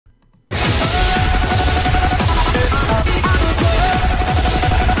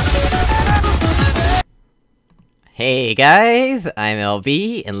Hey guys, I'm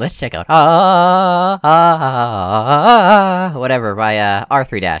LB, and let's check out whatever by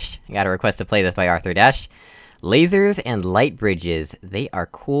Aur3Dash. I got a request to play this by Aur3Dash. Lasers and light bridges, they are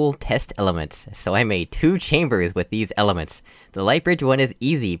cool test elements, so I made 2 chambers with these elements. The light bridge one is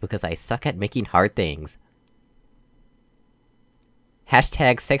easy because I suck at making hard things.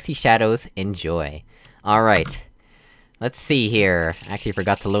 Hashtag sexy shadows, enjoy. Alright. Let's see here. I actually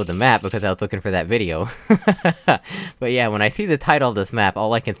forgot to load the map because I was looking for that video. But yeah, when I see the title of this map,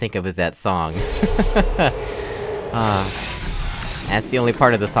 all I can think of is that song. That's the only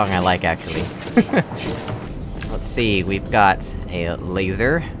part of the song I like, actually. Let's see, we've got a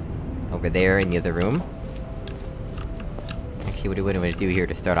laser over there in the other room. Actually, what do we want to do here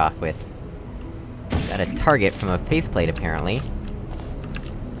to start off with? Got a target from a faceplate, apparently.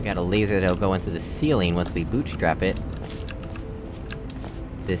 We got a laser that'll go into the ceiling once we bootstrap it.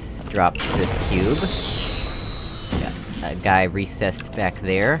 This drops this cube. Got a guy recessed back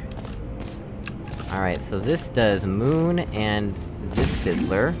there. Alright, so this does Moon and this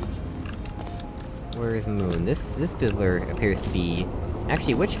Fizzler. Where is Moon? This Fizzler appears to be...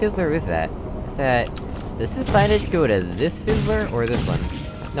 Actually, which Fizzler is that? Is that... Does this signage go to this Fizzler, or this one?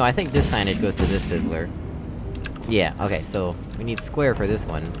 No, I think this signage goes to this Fizzler. Yeah, okay, so... we need square for this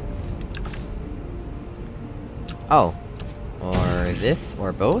one. Oh. Or this,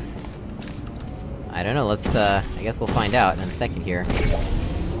 or both? I don't know, let's, I guess we'll find out in a second here.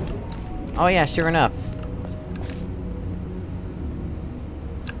 Oh yeah, sure enough.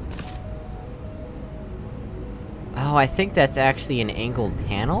 Oh, I think that's actually an angled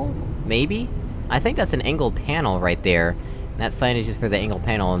panel? Maybe? I think that's an angled panel right there. And that signage is for the angled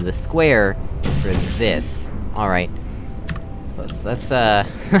panel, and the square is for this. Alright. So let's,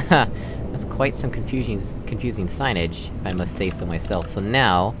 that's quite some confusing signage, if I must say so myself. So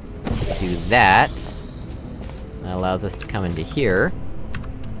now, do that. That allows us to come into here.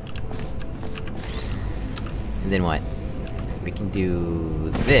 And then what? We can do...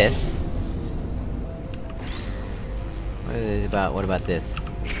 this. What about this?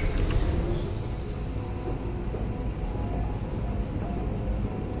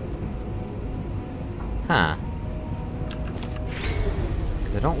 Huh.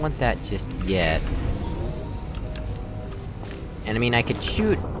 I don't want that just yet. And I mean, I could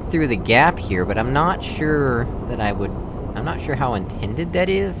shoot through the gap here, but I'm not sure that I would... I'm not sure how intended that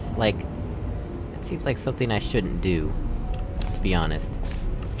is, like... It seems like something I shouldn't do, to be honest.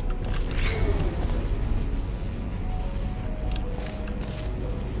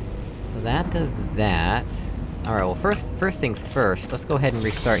 So that does that. Alright, well first things first, let's go ahead and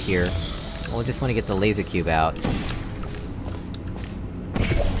restart here. We'll just wanna get the laser cube out.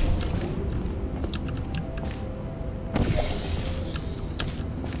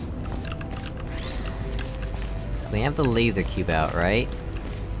 We have the laser cube out, right?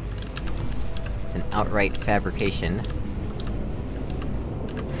 It's an outright fabrication.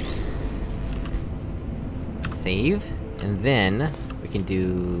 Save, and then we can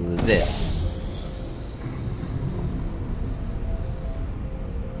do this.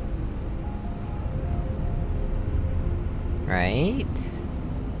 Right?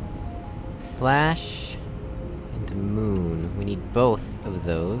 Slash... and Moon. We need both of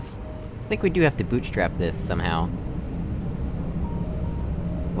those. I think we do have to bootstrap this somehow.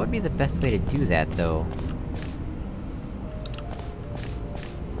 What would be the best way to do that, though?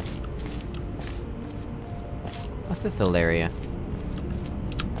 What's this whole area?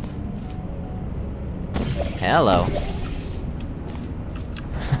 Hello!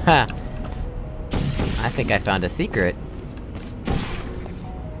 Haha! I think I found a secret.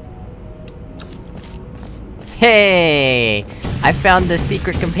 Hey! I found the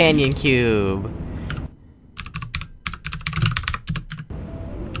secret companion cube!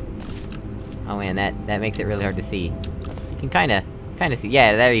 Oh man, that makes it really hard to see. You can kinda see-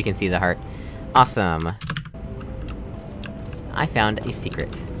 yeah, there you can see the heart. Awesome! I found a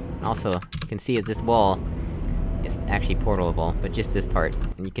secret. Also, you can see that this wall is actually portalable, but just this part.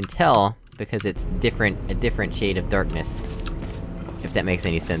 And you can tell, because it's a different shade of darkness. If that makes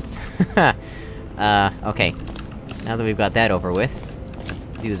any sense. Okay. Now that we've got that over with, let's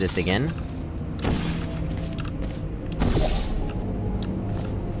do this again.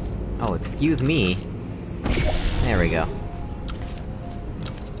 Oh, excuse me. There we go.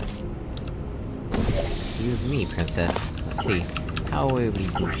 Excuse me, princess. Let's see. How will we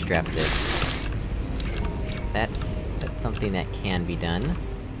bootstrap this? That's something that can be done.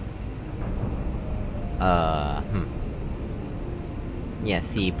 Yeah,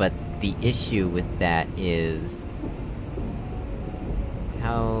 see, but the issue with that is...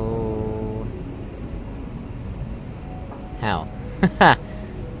 how... How?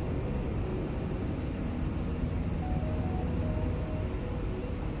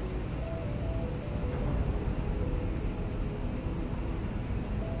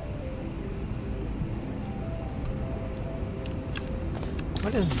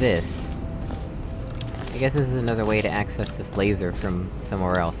 What is this? I guess this is another way to access this laser from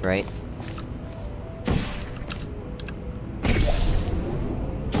somewhere else, right?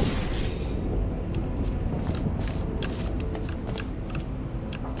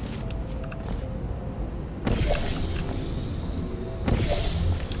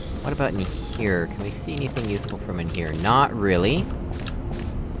 What about in here? Can we see anything useful from in here? Not really.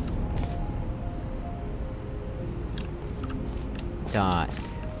 Dot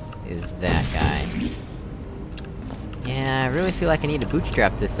is that guy. Yeah, I really feel like I need to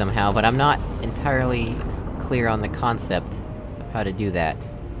bootstrap this somehow, but I'm not entirely clear on the concept of how to do that.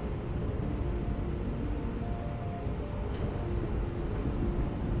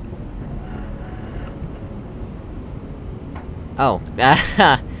 Oh, well,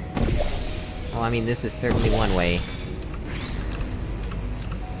 I mean, this is certainly one way.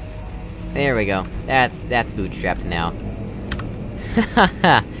 There we go. That's bootstrapped now.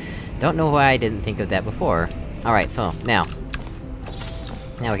 Haha! Don't know why I didn't think of that before. Alright, so, now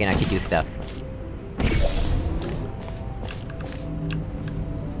we can actually do stuff.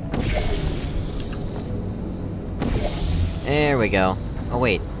 There we go. Oh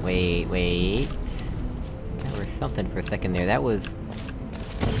wait. There was something for a second there, that was...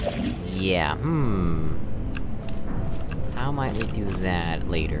 Yeah, how might we do that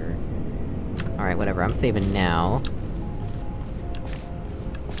later? Alright, whatever, I'm saving now.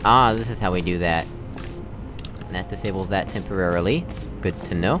 Ah, this is how we do that. And that disables that temporarily. Good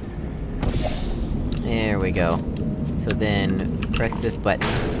to know. There we go. So then, press this button,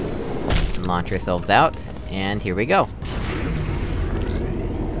 and launch ourselves out, and here we go!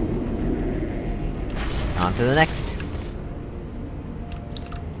 On to the next!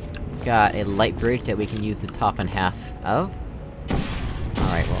 Got a light bridge that we can use the top and half of.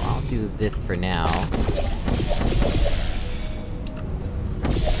 Alright, well, I'll do this for now.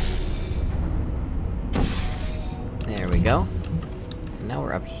 There we go. So now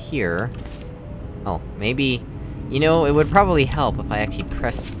we're up here. Oh, maybe... You know, it would probably help if I actually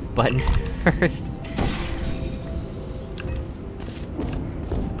pressed this button first.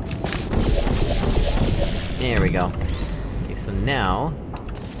 There we go. Okay, so now...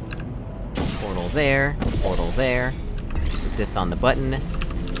 Portal there, portal there. Put this on the button.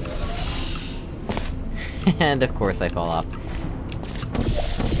 And of course I fall off.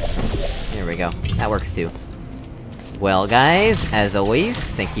 There we go. That works too. Well guys, as always,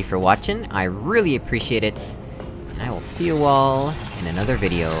 thank you for watching, I really appreciate it, and I will see you all in another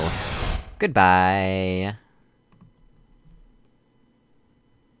video. Goodbye!